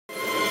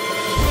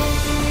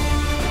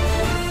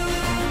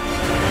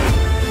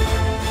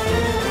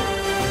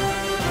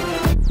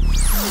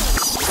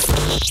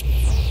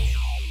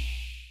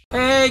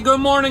good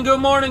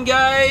morning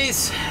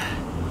guys.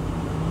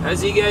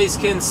 As you guys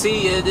can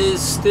see, it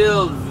is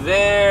still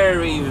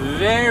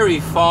very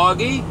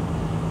foggy,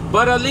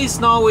 but at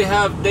least now we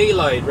have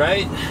daylight,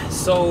 right?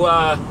 So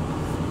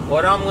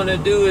what I'm gonna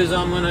do is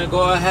I'm gonna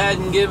go ahead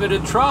and give it a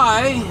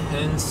try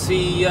and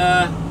see.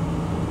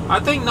 I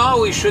think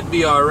now we should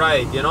be all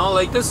right, you know,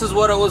 like this is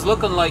what it was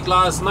looking like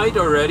last night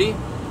already.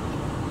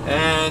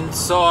 And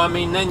so I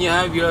mean, then you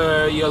have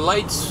your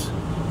lights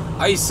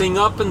icing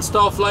up and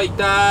stuff like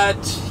that.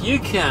 You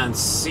can't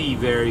see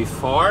very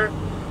far,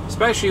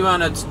 especially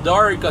when it's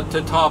dark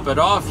to top it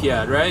off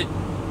yet, right?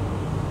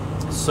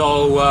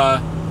 So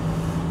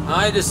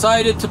I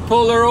decided to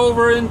pull her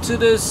over into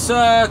this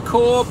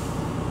co-op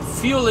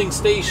fueling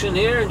station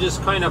here and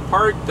just kind of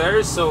park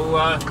there.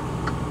 So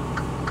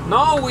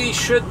now we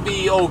should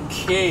be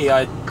okay,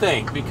 I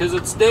think, because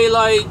it's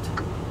daylight,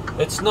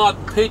 it's not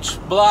pitch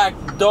black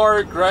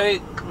dark,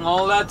 right, and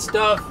all that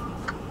stuff.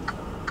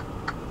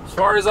 As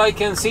far as I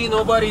can see,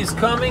 nobody's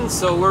coming,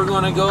 so we're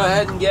going to go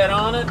ahead and get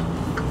on it.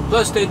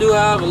 Plus, they do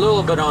have a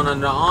little bit on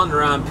an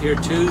on-ramp here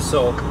too,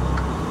 so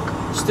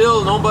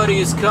still nobody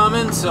is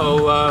coming.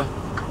 So,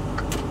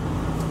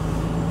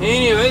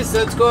 anyways,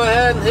 let's go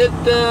ahead and hit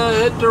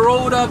the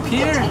road up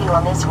here. Continue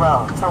on this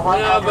road for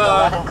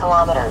 111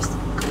 kilometers.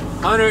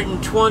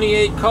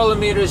 128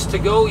 kilometers to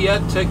go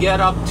yet to get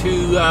up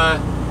to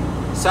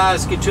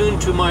Saskatoon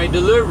to my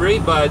delivery,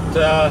 but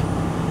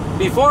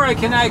before I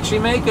can actually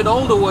make it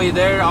all the way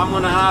there, I'm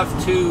gonna have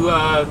to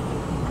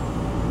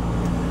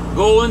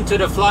go into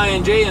the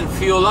Flying J and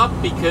fuel up,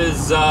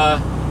 because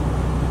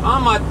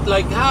I'm at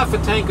like half a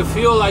tank of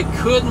fuel. I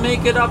could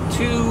make it up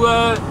to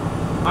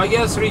I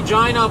guess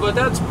Regina, but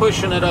that's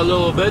pushing it a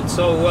little bit,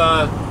 so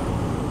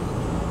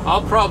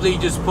I'll probably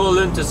just pull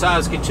into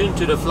Saskatoon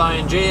to the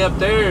Flying J up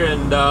there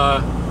and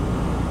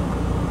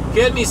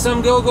get me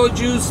some go-go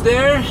juice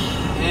there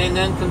and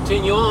then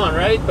continue on,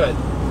 right? But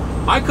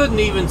I couldn't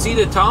even see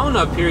the town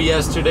up here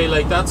yesterday.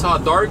 Like, that's how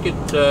dark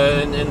it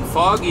and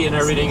foggy and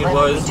everything it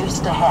was.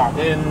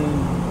 And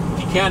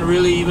you can't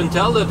really even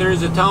tell that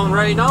there's a town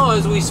right now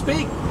as we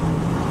speak.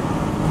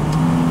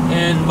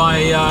 And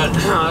my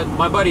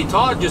my buddy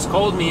Todd just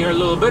called me here a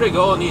little bit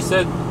ago, and he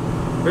said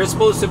there's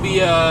supposed to be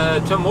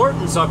a Tim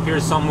Hortons up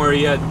here somewhere,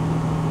 yet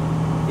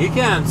you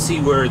can't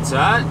see where it's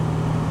at.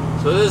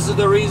 So this is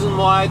the reason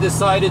why I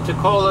decided to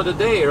call it a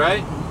day,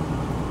 right?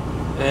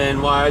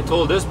 And why I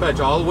told dispatch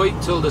I'll wait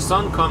till the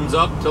sun comes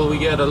up, till we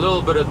get a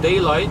little bit of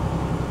daylight,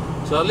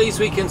 so at least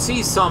we can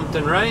see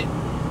something, right?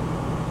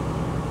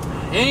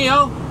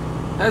 Anyhow,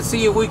 let's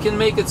see if we can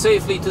make it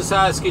safely to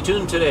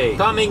Saskatoon today.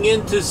 Coming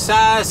into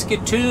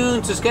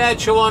Saskatoon,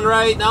 Saskatchewan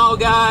right now,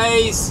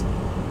 guys.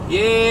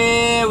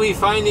 Yeah, we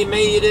finally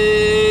made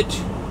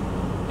it.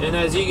 And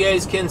as you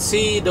guys can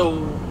see,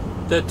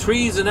 the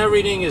trees and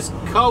everything is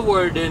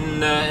covered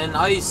in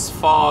ice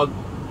fog.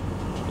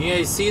 You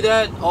guys see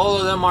that? All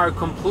of them are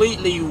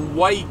completely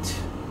white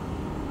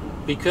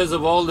because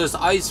of all this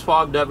ice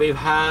fog that we've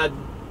had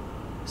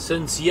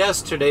since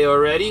yesterday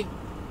already.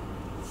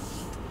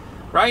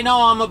 Right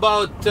now I'm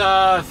about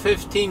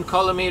 15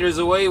 kilometers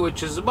away,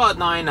 which is about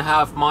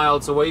 9.5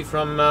 miles away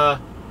from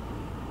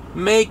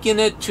making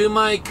it to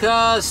my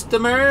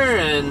customer.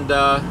 And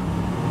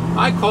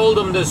I called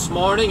him this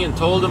morning and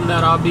told him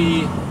that I'll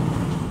be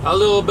a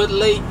little bit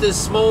late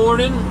this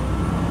morning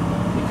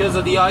because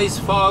of the ice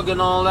fog and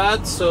all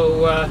that.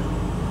 So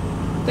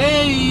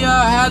they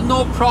had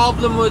no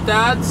problem with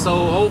that, so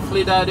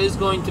hopefully that is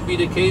going to be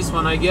the case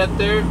when I get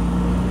there.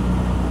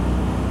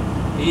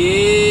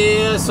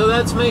 Yeah, so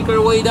let's make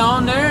our way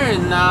down there,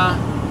 and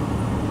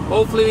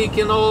hopefully we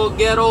can all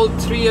get all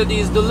 3 of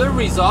these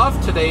deliveries off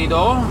today,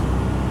 though.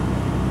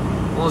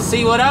 We'll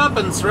see what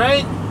happens,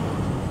 right?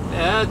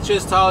 Yeah, that's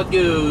just how it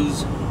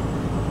goes.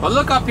 But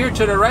look up here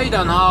to the right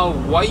on how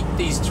white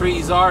these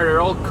trees are. They're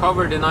all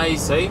covered in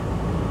ice, eh?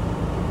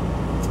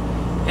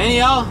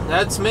 Anyhow,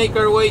 let's make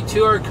our way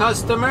to our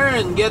customer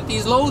and get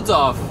these loads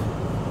off.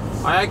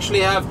 I actually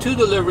have 2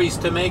 deliveries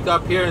to make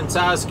up here in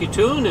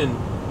Saskatoon and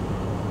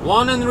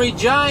 1 in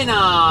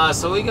Regina,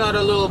 so we got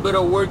a little bit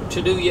of work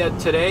to do yet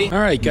today.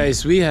 Alright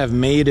guys, we have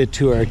made it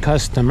to our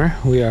customer.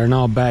 We are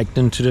now backed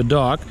into the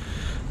dock.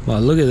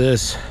 Well, look at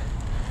this.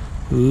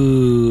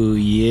 Ooh,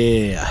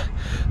 yeah.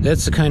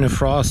 That's the kind of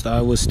frost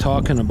I was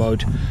talking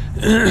about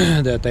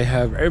that they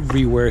have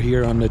everywhere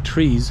here on the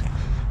trees.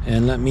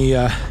 And let me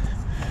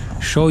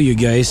show you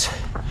guys.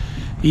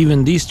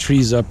 Even these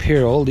trees up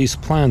here, all these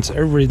plants,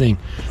 everything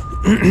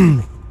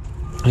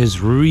is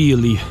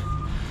really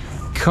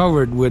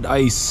covered with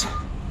ice.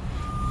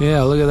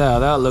 Yeah, look at that.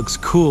 That looks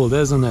cool,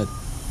 doesn't it?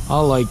 I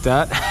like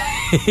that.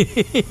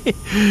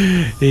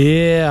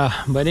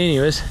 Yeah, but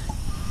anyways,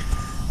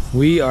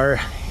 we are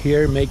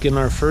here making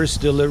our first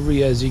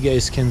delivery, as you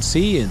guys can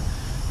see, and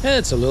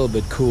it's a little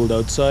bit cold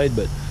outside,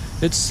 but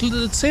it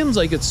seems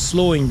like it's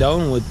slowing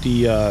down with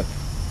the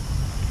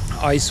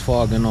ice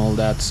fog and all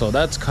that, so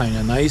that's kind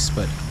of nice.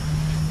 But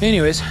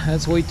anyways,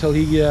 let's wait till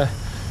he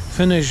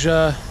finish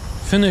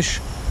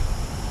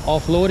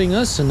offloading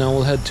us, and then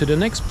we'll head to the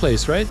next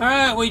place, right? All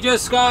right, we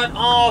just got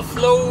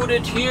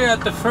offloaded here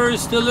at the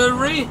first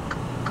delivery.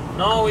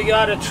 Now we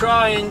gotta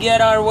try and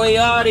get our way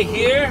out of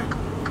here.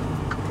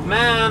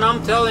 Man,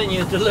 I'm telling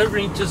you,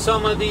 delivering to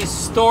some of these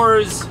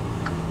stores,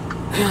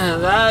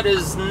 that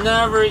is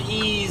never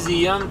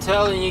easy. I'm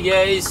telling you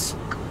guys.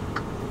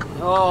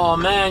 Oh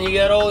man, you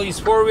got all these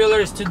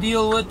four-wheelers to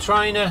deal with,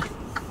 trying to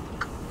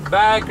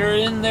back her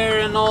in there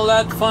and all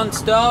that fun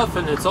stuff,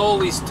 and it's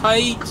always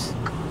tight.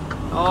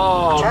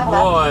 Oh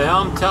boy,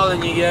 I'm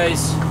telling you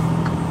guys.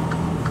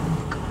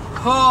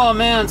 Oh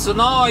man, so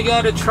now I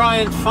gotta try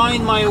and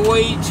find my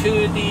way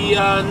to the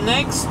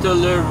next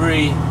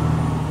delivery.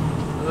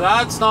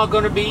 That's not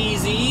gonna be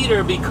easy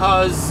either,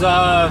 because in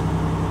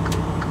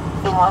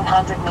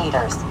 100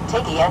 meters,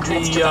 take the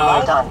entrance to the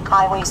right on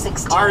Highway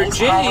 16.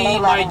 RJ,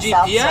 my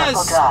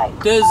GPS,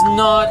 does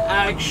not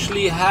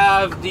actually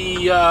have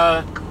the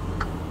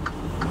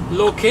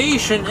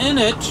location in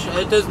it.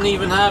 It doesn't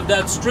even have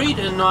that street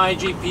in my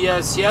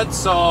GPS yet,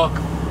 so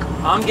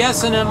I'm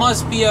guessing it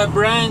must be a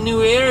brand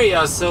new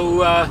area.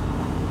 So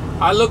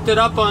I looked it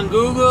up on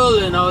Google,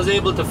 and I was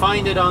able to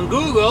find it on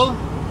Google.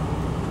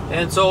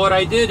 And so what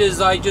I did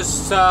is I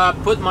just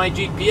put my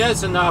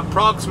GPS in the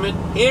approximate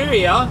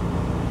area,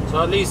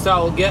 so at least that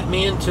will get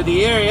me into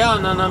the area,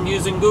 and then I'm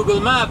using Google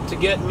Map to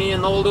get me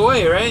in all the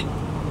way, right?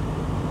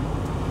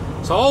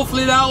 So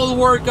hopefully that will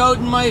work out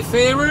in my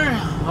favor.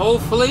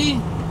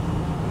 Hopefully.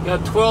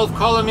 Got 12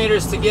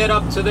 kilometers to get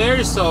up to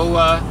there, so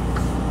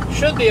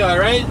should be all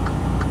right.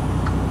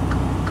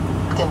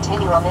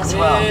 Continue on this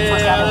road for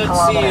 7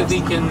 let's see if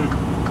we can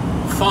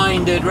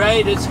find it,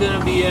 right? It's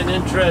gonna be an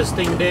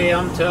interesting day,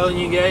 I'm telling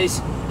you guys.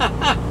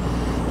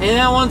 And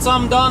then once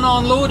I'm done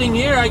unloading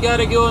here, I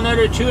gotta go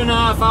another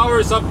 2.5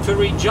 hours up to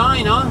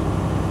Regina,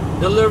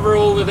 deliver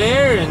over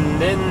there, and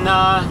then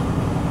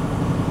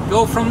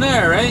go from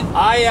there, right?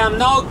 I am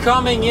now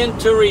coming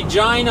into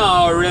Regina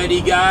already,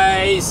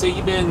 guys. So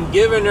you've been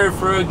giving her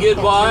for a good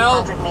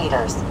while.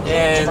 Meters.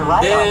 And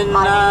then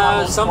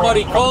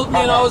somebody called me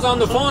and I was on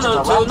the phone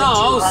until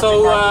now.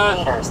 So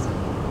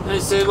I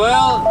said,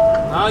 well,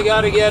 I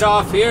gotta get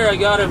off here. I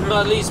gotta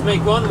at least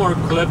make one more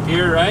clip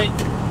here, right?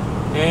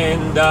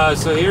 And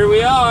so here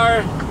we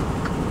are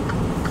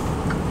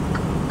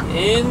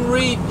in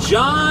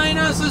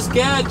Regina,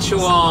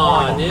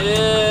 Saskatchewan.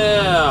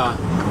 Yeah.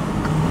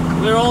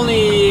 We're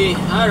only,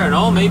 I don't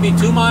know, maybe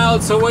 2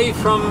 miles away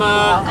from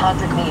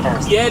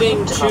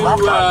getting to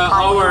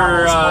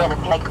our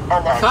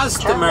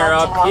customer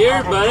up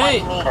here, but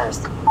hey,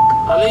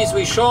 at least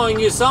we're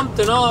showing you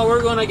something. Oh,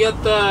 we're gonna get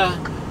the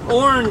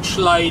orange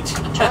light.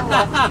 Turn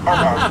left and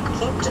then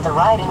keep to the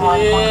right in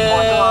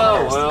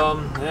 1.4 kilometers. Well,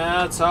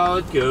 that's how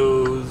it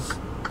goes.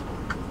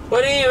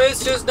 But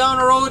anyways, just down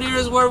the road here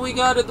is where we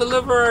gotta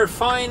deliver our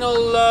final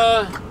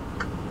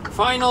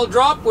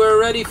drop. We're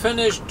already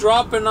finished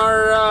dropping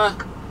our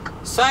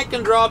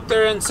second drop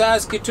there in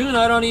Saskatoon.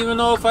 I don't even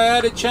know if I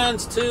had a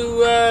chance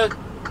to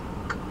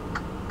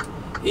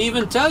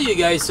even tell you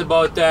guys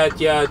about that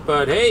yet,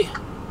 but hey,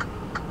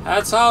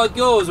 that's how it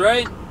goes,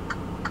 right?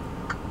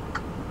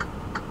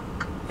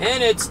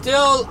 And it's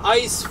still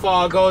ice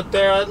fog out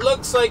there. It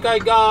looks like I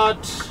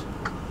got,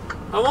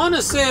 I want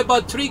to say,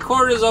 about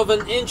 3/4 of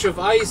an inch of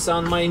ice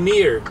on my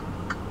mirror.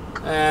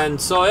 And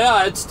so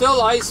yeah, it's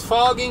still ice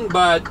fogging,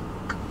 but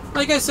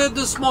like I said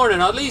this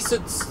morning, at least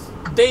it's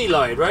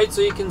daylight, right?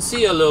 So you can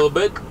see a little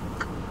bit.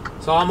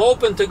 So I'm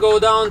hoping to go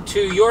down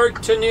to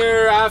Yorkton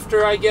here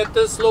after I get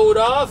this load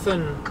off,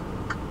 and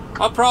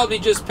I'll probably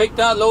just pick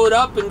that load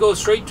up and go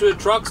straight to a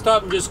truck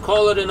stop and just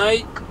call it a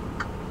night,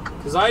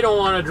 because I don't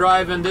want to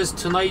drive in this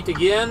tonight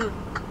again.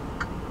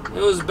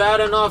 It was bad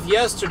enough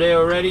yesterday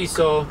already,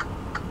 so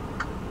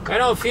I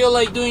don't feel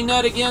like doing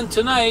that again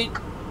tonight.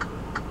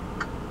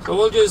 So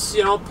we'll just,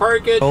 you know,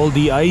 park it. All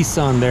the ice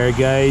on there,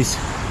 guys.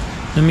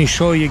 Let me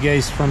show you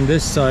guys from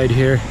this side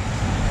here.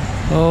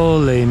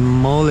 Holy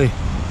moly.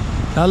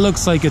 That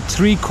looks like a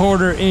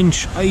 3/4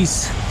 inch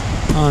ice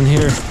on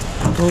here.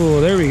 Oh,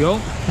 there we go.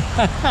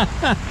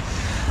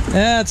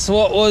 That's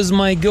what was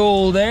my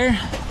goal there.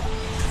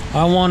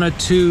 I wanted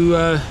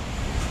to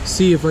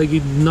see if I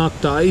could knock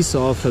the ice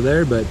off of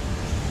there, but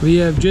we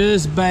have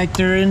just backed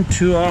her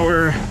into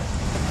our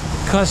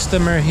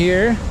customer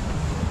here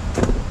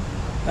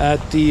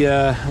at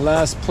the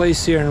last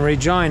place here in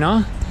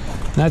Regina.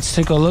 Let's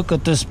take a look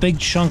at this big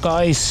chunk of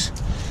ice.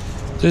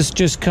 This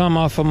just come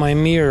off of my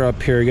mirror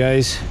up here,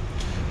 guys.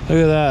 Look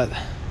at that.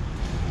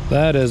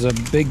 That is a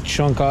big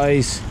chunk of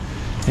ice.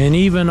 And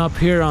even up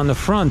here on the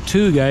front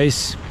too,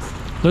 guys.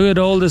 Look at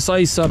all this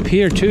ice up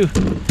here too.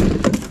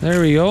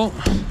 There we go.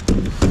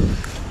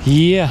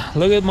 Yeah,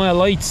 look at my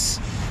lights,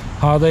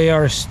 how they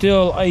are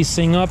still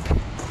icing up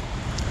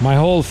my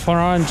whole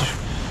front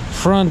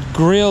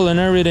grill and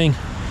everything.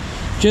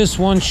 Just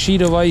one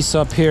sheet of ice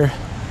up here.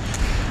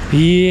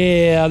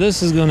 Yeah,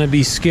 this is gonna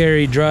be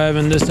scary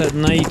driving this at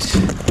night.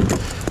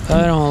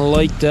 I don't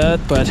like that,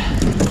 but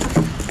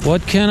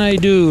what can I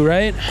do,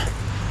 right?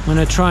 I'm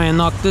gonna try and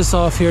knock this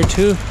off here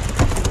too.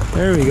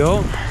 There we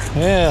go.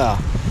 Yeah,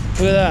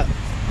 look at that.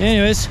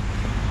 Anyways,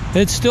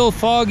 It's still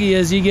foggy,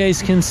 as you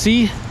guys can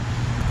see.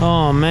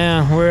 Oh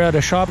man, we're at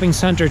a shopping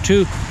center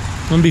too.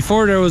 And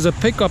before there was a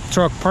pickup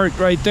truck parked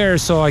right there,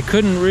 so I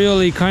couldn't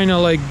really kind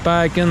of like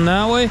back in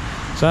that way.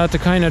 So I had to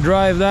kind of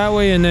drive that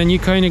way, and then you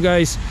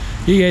guys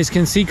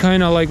can see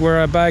kind of like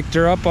where I backed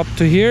her up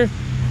to here.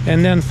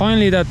 And then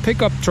finally that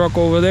pickup truck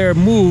over there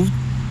moved.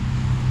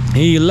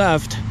 He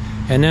left,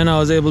 and then I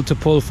was able to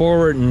pull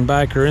forward and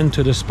back her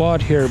into the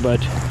spot here.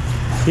 But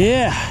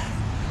yeah,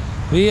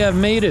 we have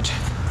made it.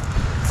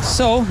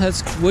 So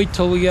let's wait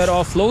till we get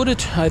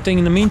offloaded. I think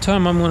in the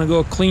meantime I'm gonna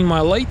go clean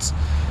my lights,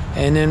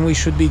 and then we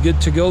should be good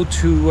to go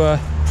to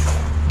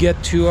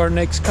get to our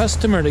next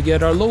customer to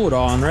get our load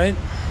on, right?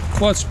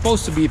 Well, it's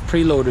supposed to be a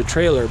preloaded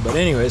trailer, but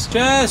anyways.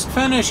 Just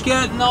finished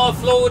getting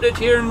offloaded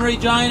here in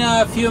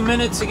Regina a few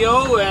minutes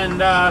ago,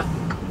 and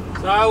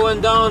so I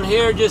went down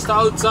here just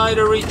outside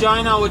of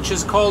Regina, which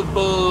is called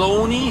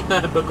Baloney.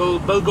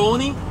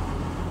 Balgoni?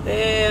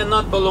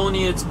 Not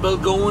Baloney, it's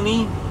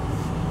Balgoni.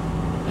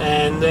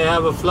 And they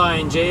have a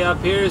Flying J up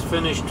here. It's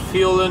finished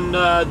fueling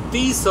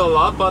diesel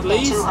up at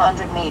least.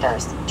 200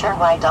 meters. Turn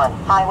right on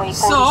Highway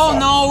 46. So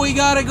now we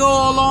gotta go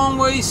a long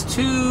ways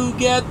to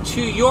get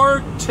to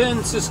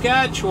Yorkton,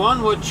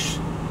 Saskatchewan, which,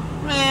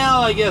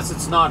 well, I guess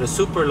it's not a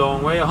super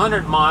long way,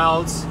 100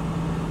 miles.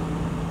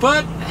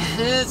 But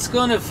it's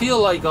gonna feel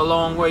like a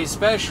long way,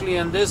 especially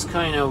in this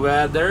kind of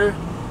weather.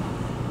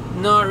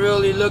 Not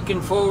really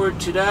looking forward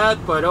to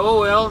that, but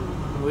oh well.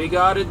 We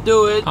gotta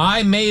do it.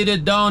 I made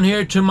it down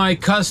here to my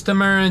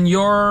customer in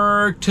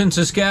Yorkton,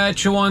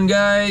 Saskatchewan,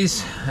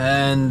 guys,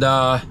 and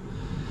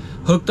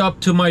hooked up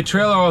to my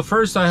trailer. Well,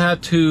 first I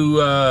had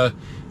to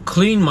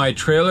clean my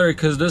trailer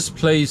because this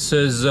place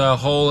is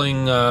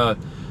hauling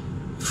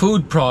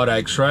food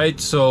products, right?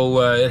 So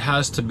it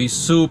has to be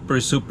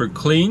super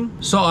clean.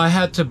 So I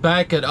had to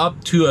back it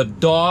up to a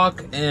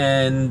dock,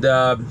 and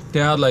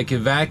they had like a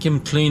vacuum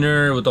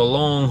cleaner with a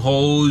long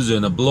hose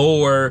and a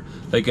blower,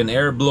 like an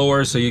air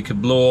blower, so you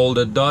could blow all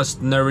the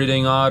dust and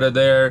everything out of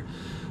there.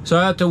 So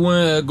I had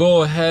to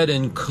go ahead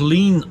and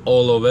clean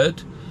all of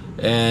it,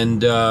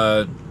 and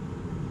so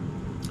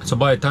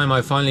by the time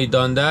I finally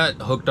done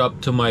that, hooked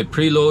up to my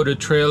preloaded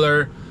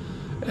trailer,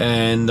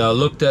 and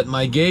looked at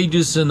my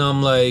gauges, and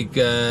I'm like,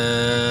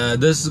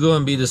 this is going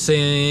to be the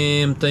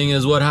same thing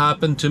as what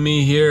happened to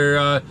me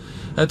here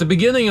at the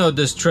beginning of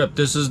this trip.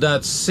 This is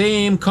that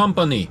same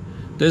company.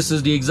 This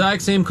is the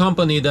exact same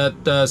company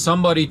that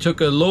somebody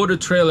took a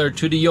loaded trailer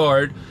to the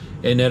yard,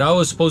 and that I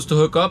was supposed to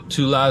hook up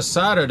to last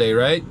Saturday,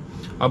 right?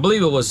 I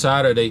believe it was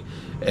Saturday,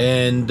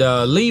 and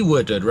leave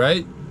with it,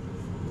 right?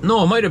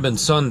 No, it might have been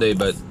Sunday,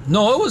 but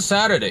no, it was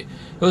Saturday.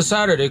 It was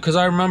Saturday, because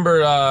I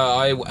remember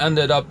I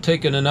ended up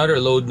taking another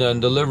load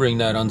and delivering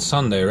that on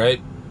Sunday, right?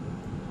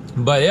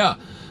 But yeah,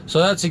 so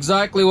that's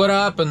exactly what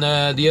happened.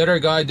 The other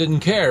guy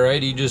didn't care,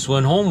 right? He just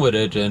went home with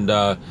it, and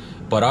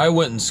but I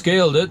went and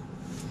scaled it.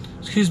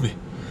 Excuse me.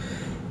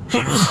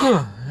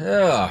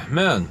 Yeah,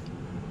 man.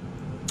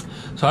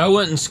 So I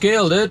went and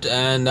scaled it,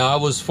 and I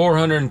was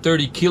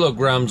 430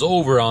 kilograms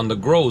over on the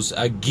gross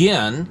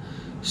again.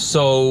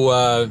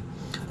 So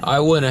I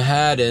went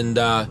ahead and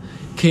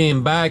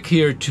came back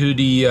here to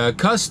the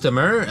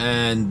customer,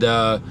 and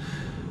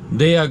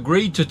they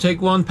agreed to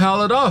take one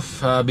pallet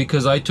off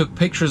because I took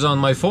pictures on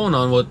my phone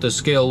on what the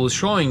scale was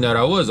showing that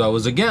I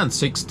was again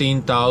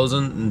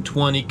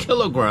 16,020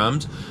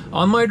 kilograms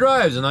on my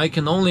drives, and I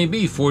can only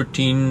be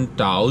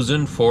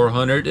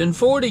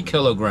 14,440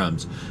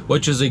 kilograms,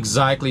 which is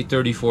exactly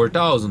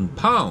 34,000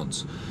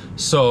 pounds.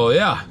 So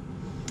yeah,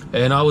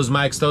 and I was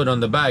maxed out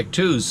on the back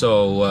too,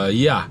 so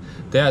yeah,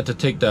 they had to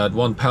take that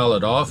one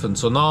pallet off, and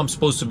so now I'm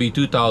supposed to be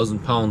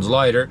 2,000 pounds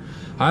lighter.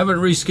 I haven't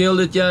rescaled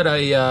it yet.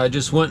 I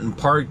just went and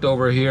parked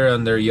over here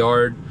in their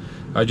yard.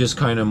 I just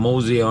kind of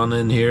mosey on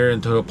in here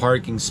into a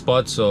parking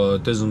spot so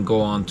it doesn't go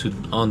on to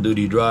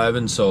on-duty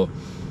driving. So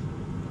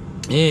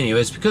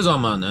anyways, because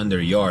I'm on their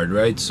yard,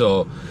 right?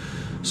 So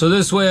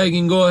this way I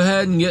can go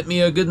ahead and get me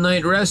a good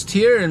night rest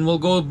here, and we'll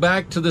go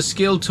back to the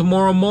scale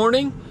tomorrow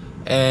morning,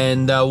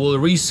 and we'll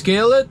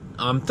rescale it.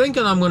 I'm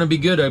thinking I'm gonna be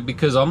good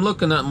because I'm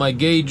looking at my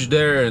gauge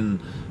there,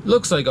 and it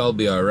looks like I'll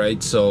be all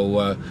right.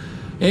 So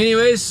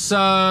anyways,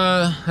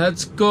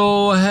 let's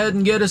go ahead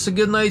and get us a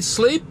good night's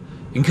sleep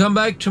and come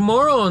back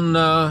tomorrow, and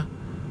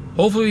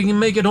hopefully we can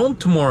make it home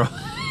tomorrow.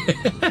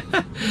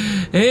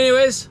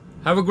 Anyways,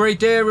 have a great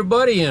day,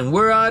 everybody, and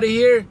we're out of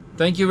here.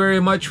 Thank you very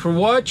much for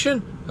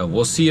watching, and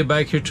we'll see you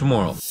back here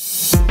tomorrow.